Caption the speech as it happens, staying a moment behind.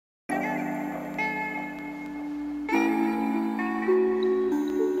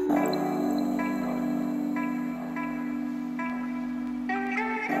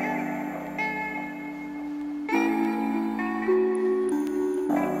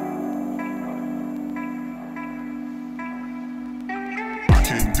I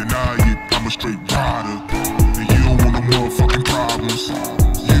can't deny it, I'm a straight rider. And you don't want no motherfucking problems.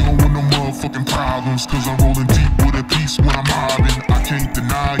 You don't want no motherfucking problems, cause I'm rolling deep with a piece when I'm mobbing. I can't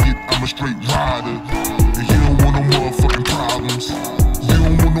deny it, I'm a straight rider. And you don't want no motherfucking problems. You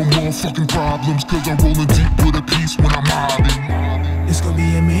don't want no motherfucking problems, cause I'm rolling deep with a piece when I'm mobbing. It's gonna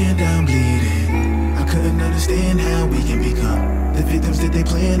be a man down bleeding. I couldn't understand how we can become the victims that they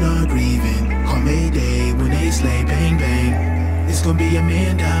plan on grieving. Call Mayday when they slay, bang bang. It's gonna be a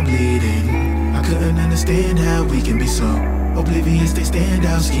man down bleeding. I couldn't understand how we can be so oblivious. They stand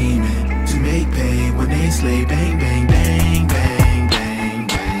out scheming to make pay when they slay, bang bang bang bang bang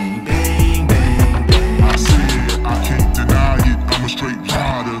bang bang bang bang. I said I can't deny it, I'm a straight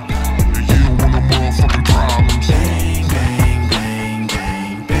rider. And you don't want no motherfucking problems. Bang bang bang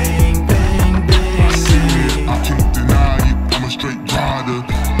bang bang bang bang. I said I can't deny it, I'm a straight rider.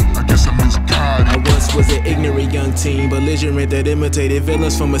 I guess I'm misguided. I once was an ignorant young teen, belligerent that imitated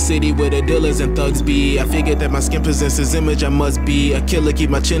villains from a city where the dealers and thugs be. I figured that my skin possesses image, I must be a killer, keep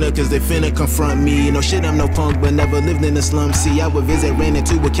my chin up cause they finna confront me. No shit, I'm no punk, but never lived in the slum. See, I would visit, ran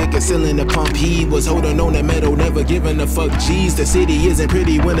into a kicker, ceiling the pump. He was holding on that metal, never giving a fuck. G's, the city isn't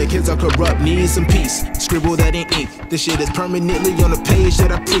pretty when the kids are corrupt. Need some peace, scribble that in ink. This shit is permanently on the page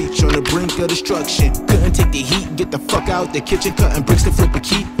that I preach, on the brink of destruction. Couldn't take the heat, get the fuck out the kitchen, cutting bricks to flip a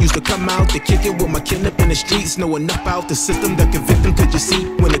key. Used to come out to kick it with my kin up in the streets, know enough out the system that convict them. Could you see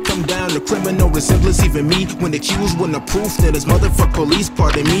when it come down to criminal resemblance? Even me, when accused, when the proof that it's motherfuck police,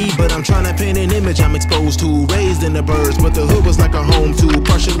 pardon me. But I'm trying to paint an image I'm exposed to, raised in the birds, but the hood was like a home too.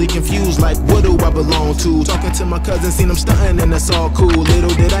 Partially confused, like what do I belong to? Talking to my cousin, seen them stunting and that's all cool.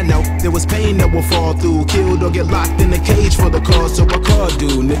 Little did I know there was pain that will fall through, killed or get locked in a cage for the cause. So I called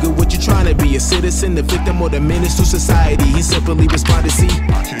dude, nigga, what you trying to be? A citizen, the victim, or the menace to society? He simply responded, see,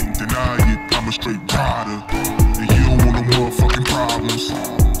 I can't deny it, I'm a straight rider. And you don't want no motherfucking problems.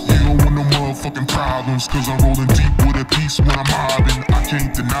 You don't want no motherfucking problems, cause I'm rolling deep with a piece when I'm mobbing. I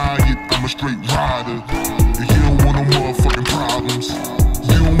can't deny it, I'm a straight rider. And you don't want no motherfucking problems.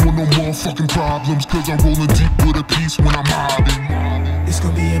 You don't want no motherfucking problems, cause I'm rolling deep with a piece when I'm mobbing. It's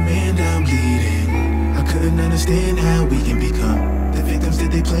gonna be a man down bleeding. I couldn't understand how we can become the victims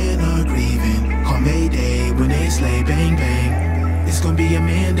that they plan on grieving. Call Mayday when they slay, bang bang. It's gonna be a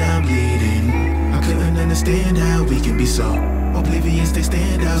man down bleeding. I couldn't understand how we can be so oblivious. They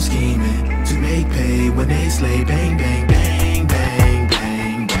stand out scheming to make pay when they slay, bang bang bang bang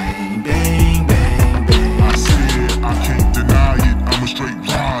bang bang bang bang bang. I said I can't deny it, I'm a straight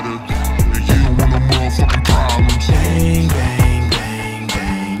rider. And you don't want no motherfucking problems. Bang bang bang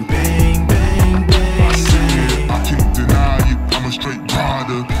bang bang bang bang. I said I can't deny it, I'm a straight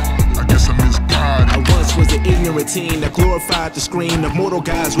rider. I guess I'm misguided. I once was an ignorant teen that glorified the screen of mortal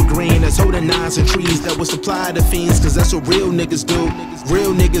guys with green that's holding knives and trees that would supply the fiends, cause that's what real niggas do.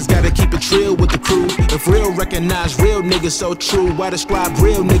 Real niggas gotta keep it trill with the crew. If real recognize real niggas so true, why describe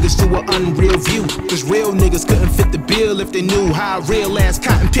real niggas to an unreal view? Cause real niggas couldn't fit the bill if they knew how a real ass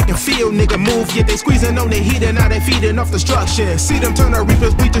cotton picking field nigga move. Yet they squeezing on their heat and now they feeding off destruction. See them turn our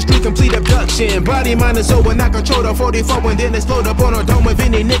reapers, bleach the street, complete abduction. Body, mind, and soul will not control the 44 and then explode up on a dome of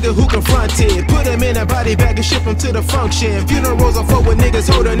any nigga who confronted. Put him in a body bag and ship him to the function. Funerals are full with niggas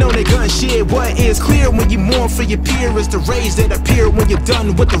holding on their gun shit. What is clear when you mourn for your peer is the rage that appear when you're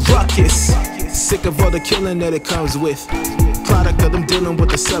done with the ruckus. Sick of all the killing that it comes with. Product of them dealing with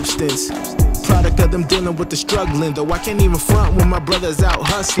the substance. Product of them dealing with the struggling. Though I can't even front when my brother's out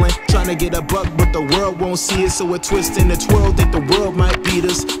hustling, trying to get a buck but the world won't see it. So we're twisting the twirl, think the world might beat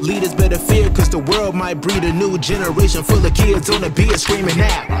us. Leaders better fear cause the world might breed a new generation full of kids on the beat screaming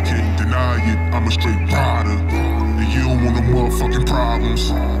out. I can't deny it, I'm a straight rider. And you don't want no motherfucking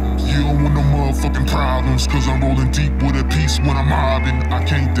problems. You don't want no motherfucking problems, cause I'm rolling deep with a piece when I'm mobbing. I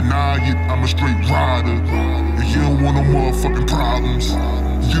can't deny it, I'm a straight rider. And you don't want no motherfucking problems.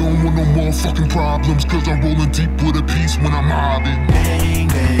 You don't want no motherfucking problems, cause I'm rolling deep with a piece when I'm mobbing.